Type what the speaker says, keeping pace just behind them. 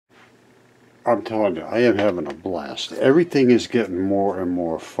I'm telling you, I am having a blast. Everything is getting more and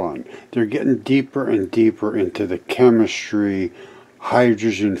more fun. They're getting deeper and deeper into the chemistry,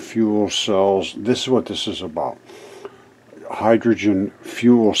 hydrogen fuel cells. This is what this is about. Hydrogen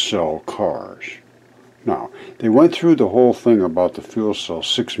fuel cell cars. Now, they went through the whole thing about the fuel cell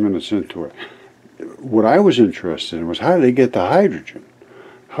 6 minutes into it. What I was interested in was how do they get the hydrogen?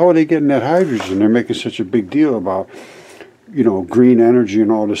 How are they getting that hydrogen? They're making such a big deal about, green energy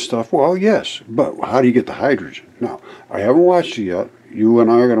and all this stuff. Well, yes, but how do you get the hydrogen? Now, I haven't watched it yet. You and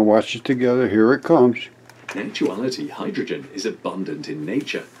I are going to watch it together. Here it comes. In actuality, hydrogen is abundant in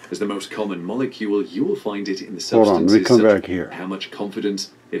nature. As the most common molecule, you will find it in the substances. Hold on, let me come back here. How much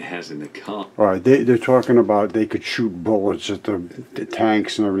confidence it has in the car. All right, they're talking about they could shoot bullets at the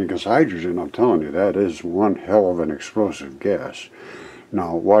tanks and everything because hydrogen, I'm telling you, that is one hell of an explosive gas.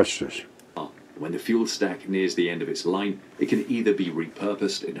 Now, watch this. When the fuel stack nears the end of its line, it can either be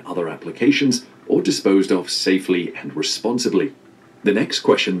repurposed in other applications or disposed of safely and responsibly. The next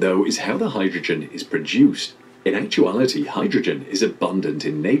question, though, is how the hydrogen is produced. In actuality, hydrogen is abundant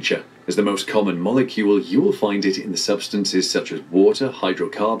in nature. As the most common molecule, you will find it in the substances such as water,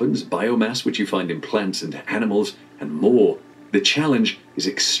 hydrocarbons, biomass, which you find in plants and animals, and more. The challenge is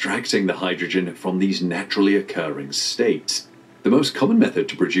extracting the hydrogen from these naturally occurring states. The most common method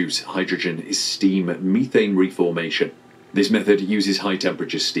to produce hydrogen is steam methane reformation. This method uses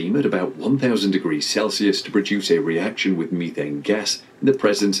high-temperature steam at about 1000 degrees Celsius to produce a reaction with methane gas in the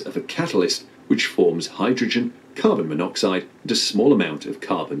presence of a catalyst which forms hydrogen, carbon monoxide, and a small amount of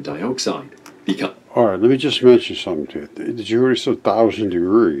carbon dioxide. All right, let me just mention something to you. Did you already say 1000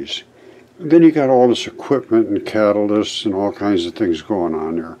 degrees? And then you got all this equipment and catalysts and all kinds of things going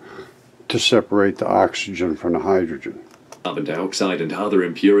on there to separate the oxygen from the hydrogen. Carbon dioxide and other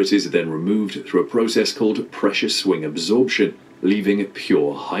impurities are then removed through a process called pressure swing absorption, leaving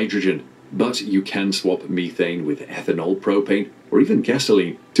pure hydrogen. But you can swap methane with ethanol, propane, or even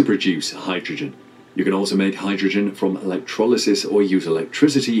gasoline to produce hydrogen. You can also make hydrogen from electrolysis or use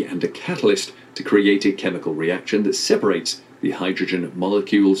electricity and a catalyst to create a chemical reaction that separates the hydrogen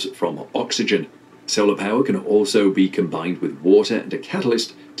molecules from oxygen. Solar power can also be combined with water and a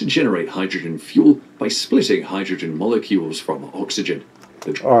catalyst to generate hydrogen fuel by splitting hydrogen molecules from oxygen.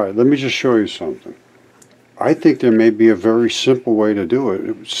 All right, let me just show you something. I think there may be a very simple way to do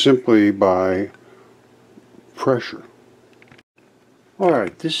it, simply by pressure. All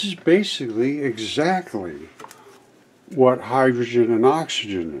right, this is basically exactly what hydrogen and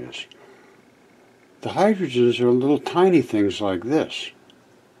oxygen is. The hydrogens are little tiny things like this.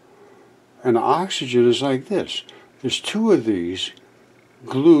 And the oxygen is like this. There's two of these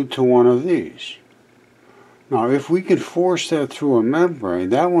glued to one of these. Now, if we can force that through a membrane,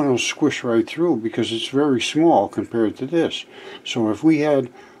 that one will squish right through because it's very small compared to this. So if we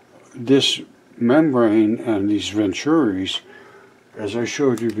had this membrane and these venturis, as I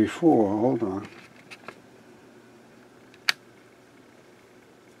showed you before, hold on,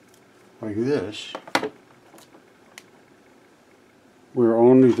 like this, where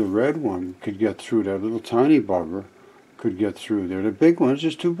only the red one could get through, that little tiny bugger could get through there. The big one's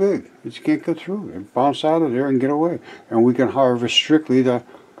just too big. It can't get through. It bounce out of there and get away. And we can harvest strictly the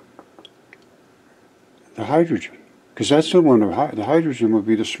hydrogen. Because that's the one, the hydrogen would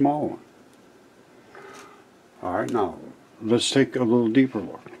be the small one. All right, now, let's take a little deeper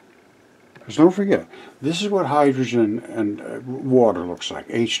look. Because don't forget, this is what hydrogen and water looks like,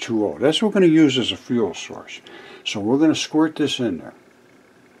 H2O. That's what we're going to use as a fuel source. So we're going to squirt this in there,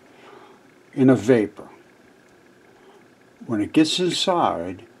 in a vapor. When it gets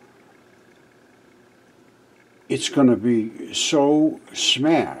inside, it's going to be so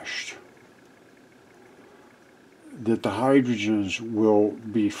smashed that the hydrogens will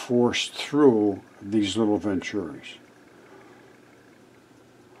be forced through these little venturis.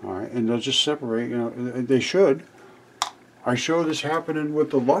 All right, and they'll just separate, they should. I show this happening with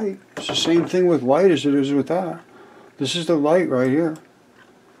the light. It's the same thing with light as it is with that. This is the light right here.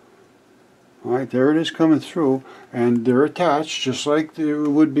 All right, there it is coming through, and they're attached just like it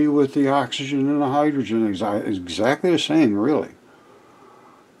would be with the oxygen and the hydrogen, exactly the same, really.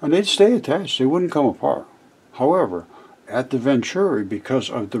 And they'd stay attached, they wouldn't come apart. However, at the venturi, because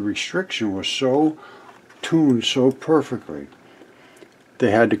of the restriction was so tuned so perfectly,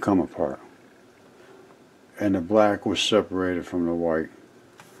 they had to come apart. And the black was separated from the white.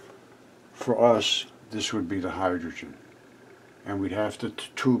 For us, this would be the hydrogen. And we'd have to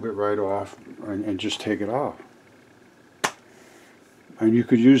tube it right off and just take it off. And you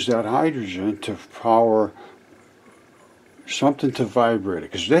could use that hydrogen to power something to vibrate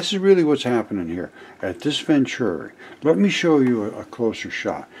it, because this is really what's happening here at this Venturi. Let me show you a closer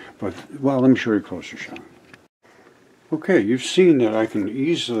shot. Let me show you a closer shot. Okay, you've seen that I can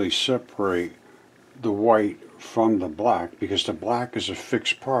easily separate the white from the black, because the black is a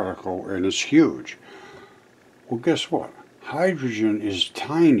fixed particle and it's huge. Well, guess what? Hydrogen is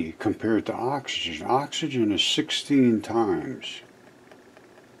tiny compared to oxygen. Oxygen is 16 times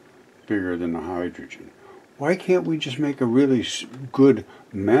bigger than the hydrogen. Why can't we just make a really good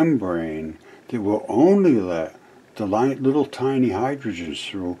membrane that will only let the little tiny hydrogens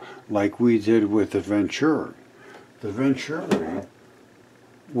through, like we did with the Venturi? The Venturi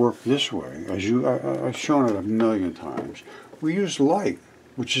worked this way. I've shown it a million times. We use light,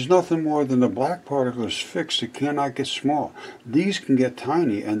 which is nothing more than the black particle is fixed. It cannot get small. These can get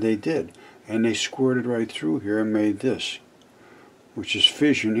tiny, and they did. And they squirted right through here and made this, which is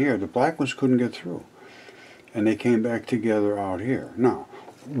fission here. The black ones couldn't get through. And they came back together out here. Now,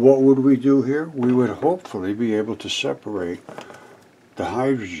 what would we do here? We would hopefully be able to separate the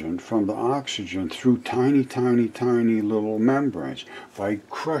hydrogen from the oxygen through tiny, tiny, tiny little membranes by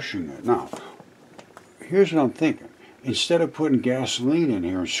crushing it. Now, here's what I'm thinking. Instead of putting gasoline in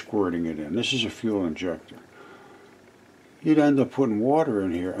here and squirting it in, this is a fuel injector, you'd end up putting water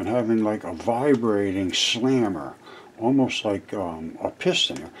in here and having like a vibrating slammer, almost like a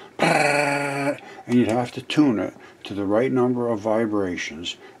piston, and you'd have to tune it to the right number of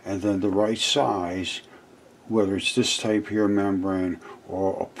vibrations and then the right size, whether it's this type here membrane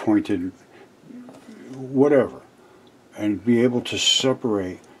or a pointed whatever, and be able to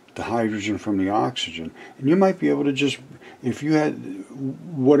separate the hydrogen from the oxygen. And you might be able to just, if you had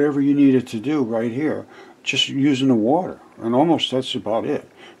whatever you needed to do right here, just using the water, and almost that's about it.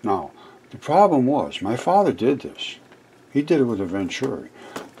 Now, the problem was, my father did this. He did it with a Venturi,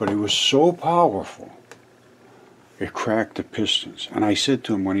 but it was so powerful, it cracked the pistons. And I said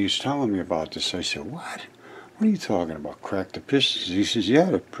to him, when he was telling me about this, I said, what? What are you talking about, crack the pistons? He says, yeah,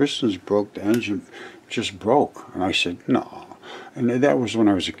 the pistons broke, the engine just broke. And I said, no. And that was when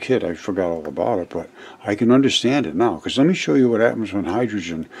I was a kid. I forgot all about it, but I can understand it now. Because let me show you what happens when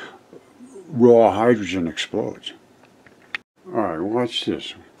hydrogen, raw hydrogen, explodes. All right, watch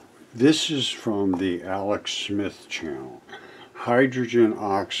this. This is from the Alex Smith channel.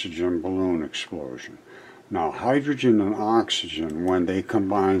 Hydrogen-oxygen balloon explosion. Now, hydrogen and oxygen, when they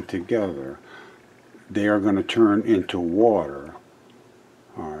combine together, they are going to turn into water.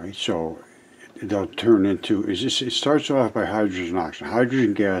 All right, so they'll turn into, it starts off by hydrogen and oxygen.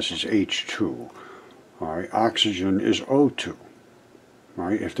 Hydrogen gas is H2. All right, oxygen is O2. All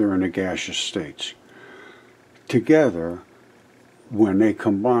right, if they're in the gaseous states. Together, when they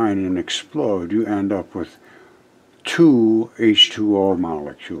combine and explode, you end up with 2 H2O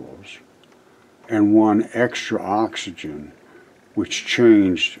molecules and 1 extra oxygen, which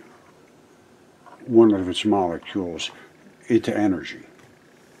changed one of its molecules into energy.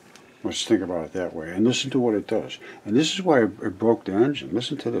 Let's think about it that way. And listen to what it does. And this is why it broke the engine.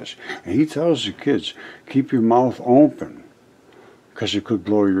 Listen to this. And he tells the kids, keep your mouth open, because it could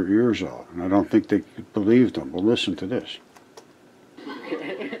blow your ears out. And I don't think they believed him. But listen to this.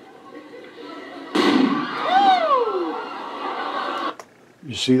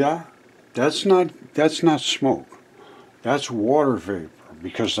 You see that? That's not smoke. That's water vapor,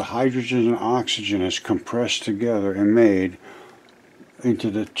 because the hydrogen and oxygen is compressed together and made into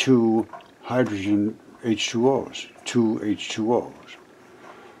the 2 hydrogen H2Os, 2 H2Os.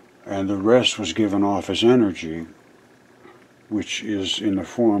 And the rest was given off as energy, which is in the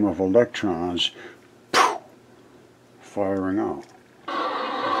form of electrons firing out.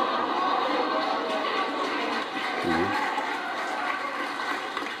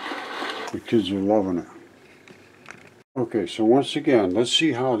 The kids are loving it. Okay, so once again, let's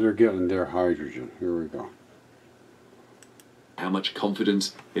see how they're getting their hydrogen. Here we go. How much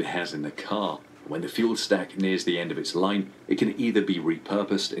confidence it has in the car. When the fuel stack nears the end of its line, it can either be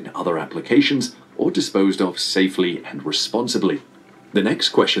repurposed in other applications or disposed of safely and responsibly. The next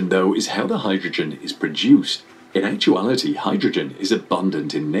question, though, is how the hydrogen is produced. In actuality, hydrogen is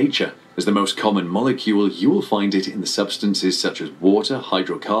abundant in nature. As the most common molecule, you will find it in the substances such as water,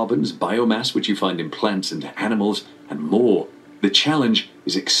 hydrocarbons, biomass, which you find in plants and animals, and more. The challenge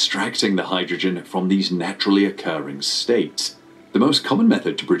is extracting the hydrogen from these naturally occurring states. The most common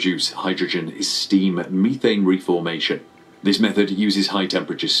method to produce hydrogen is steam methane reformation. This method uses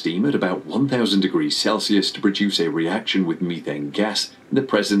high-temperature steam at about 1000 degrees Celsius to produce a reaction with methane gas in the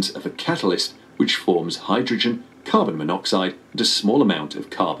presence of a catalyst which forms hydrogen, carbon monoxide, and a small amount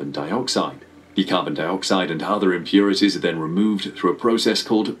of carbon dioxide. The carbon dioxide and other impurities are then removed through a process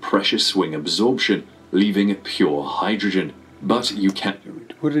called pressure swing absorption. leaving pure hydrogen. But you can...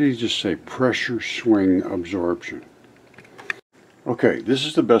 What did he just say? Pressure swing absorption. Okay, this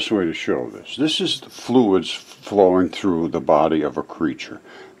is the best way to show this. This is the fluids flowing through the body of a creature.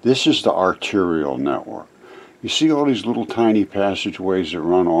 This is the arterial network. You see all these little tiny passageways that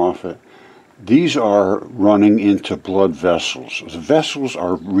run off it? These are running into blood vessels. The vessels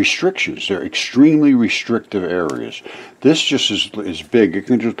are restrictions. They're extremely restrictive areas. This just is big. It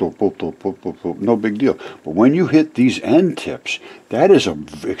can just go boop, boop, boop, boop, boop, no big deal. But when you hit these end tips, that is an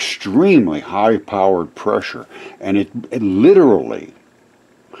extremely high-powered pressure. And it literally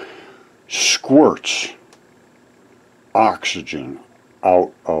squirts oxygen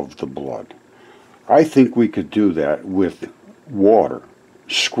out of the blood. I think we could do that with water,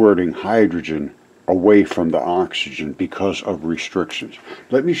 squirting hydrogen away from the oxygen because of restrictions.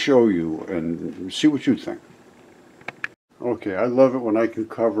 Let me show you and see what you think. Okay, I love it when I can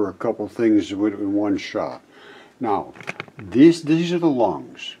cover a couple things in one shot. Now, these are the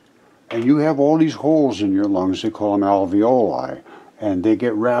lungs, and you have all these holes in your lungs. They call them alveoli, and they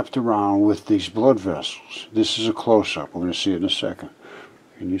get wrapped around with these blood vessels. This is a close-up. We're going to see it in a second.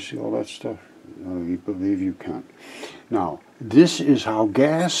 Can you see all that stuff? No, you believe you can. Now, this is how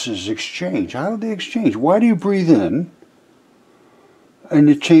gases exchange. How do they exchange? Why do you breathe in, and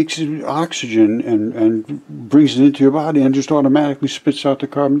it takes oxygen and brings it into your body and just automatically spits out the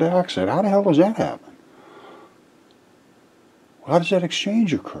carbon dioxide? How the hell does that happen? How does that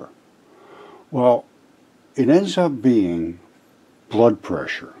exchange occur? Well, it ends up being blood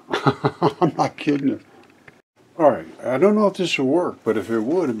pressure. I'm not kidding you. Alright, I don't know if this will work, but if it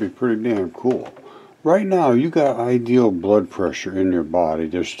would, it'd be pretty damn cool. Right now, you got ideal blood pressure in your body.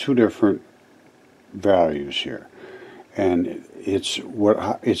 There's two different values here. And it's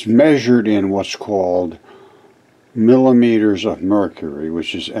measured in what's called millimeters of mercury,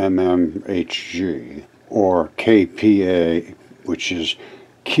 which is mmHg, or kPa, which is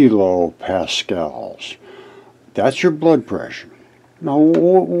kilopascals. That's your blood pressure. Now,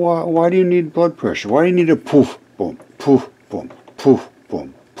 why do you need blood pressure? Why do you need a poof, boom, poof, boom, poof,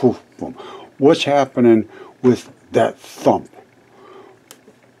 boom, poof, boom? What's happening with that thump?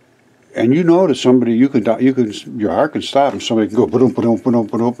 And you know that somebody, your heart can stop and somebody can go ba-dum, ba-dum, ba-dum,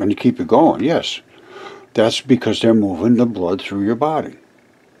 ba-dum, and you keep it going. Yes, that's because they're moving the blood through your body.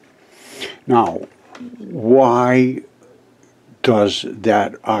 Now, why does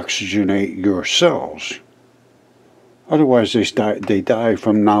that oxygenate your cells? Otherwise, they die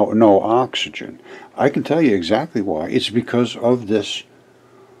from no oxygen. I can tell you exactly why. It's because of this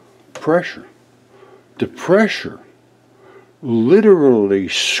pressure. The pressure literally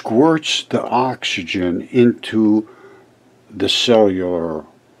squirts the oxygen into the cellular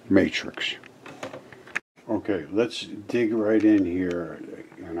matrix. Okay, let's dig right in here,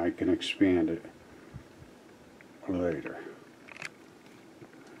 and I can expand it later.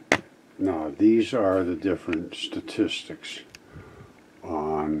 Now, these are the different statistics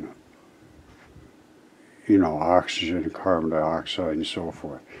on, oxygen, carbon dioxide, and so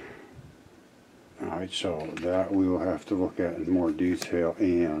forth. Alright, so that we will have to look at in more detail,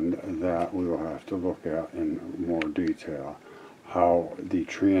 and that we will have to look at in more detail, how the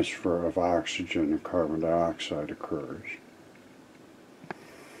transfer of oxygen and carbon dioxide occurs.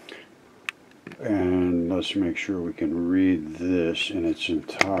 And let's make sure we can read this in its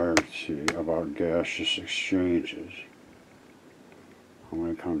entirety about gaseous exchanges. I'm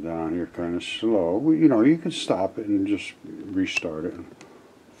going to come down here kind of slow. You can stop it and just restart it and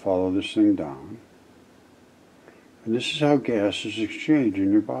follow this thing down. And this is how gases exchange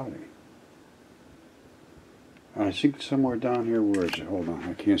in your body. And I think somewhere down here, where is it? Hold on,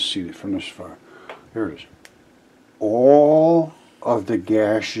 I can't see it from this far. There it is. All of the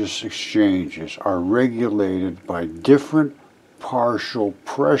gaseous exchanges are regulated by different partial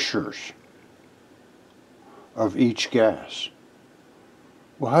pressures of each gas.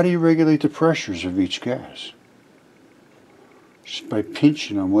 Well, how do you regulate the pressures of each gas? Just by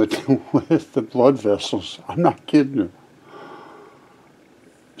pinching them with the blood vessels. I'm not kidding you.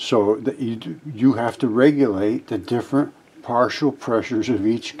 So that you have to regulate the different partial pressures of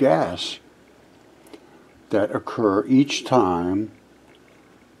each gas that occur each time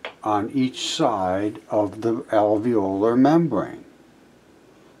on each side of the alveolar membrane.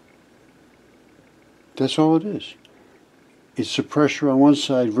 That's all it is. It's the pressure on one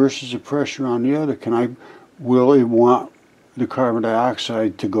side versus the pressure on the other. Will it want the carbon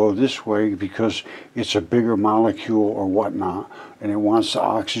dioxide to go this way because it's a bigger molecule or whatnot, and it wants the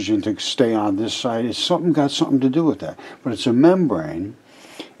oxygen to stay on this side? It's got something to do with that. But it's a membrane,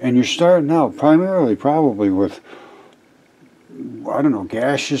 and you're starting out primarily probably with I don't know,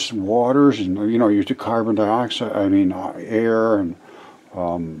 gaseous waters, and you know, use the carbon dioxide, I mean air, and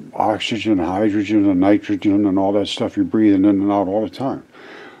oxygen, hydrogen, and nitrogen, and all that stuff you're breathing in and out all the time.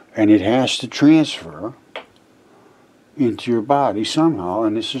 And it has to transfer into your body somehow,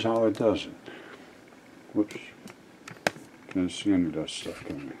 and this is how it does it. Whoops. Can't see any of that stuff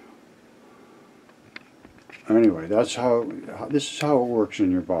coming. Anyway, this is how it works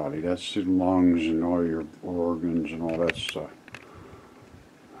in your body. That's the lungs and all your organs and all that stuff.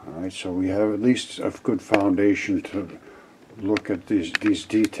 Alright, so we have at least a good foundation to look at these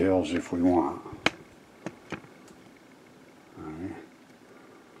details if we want.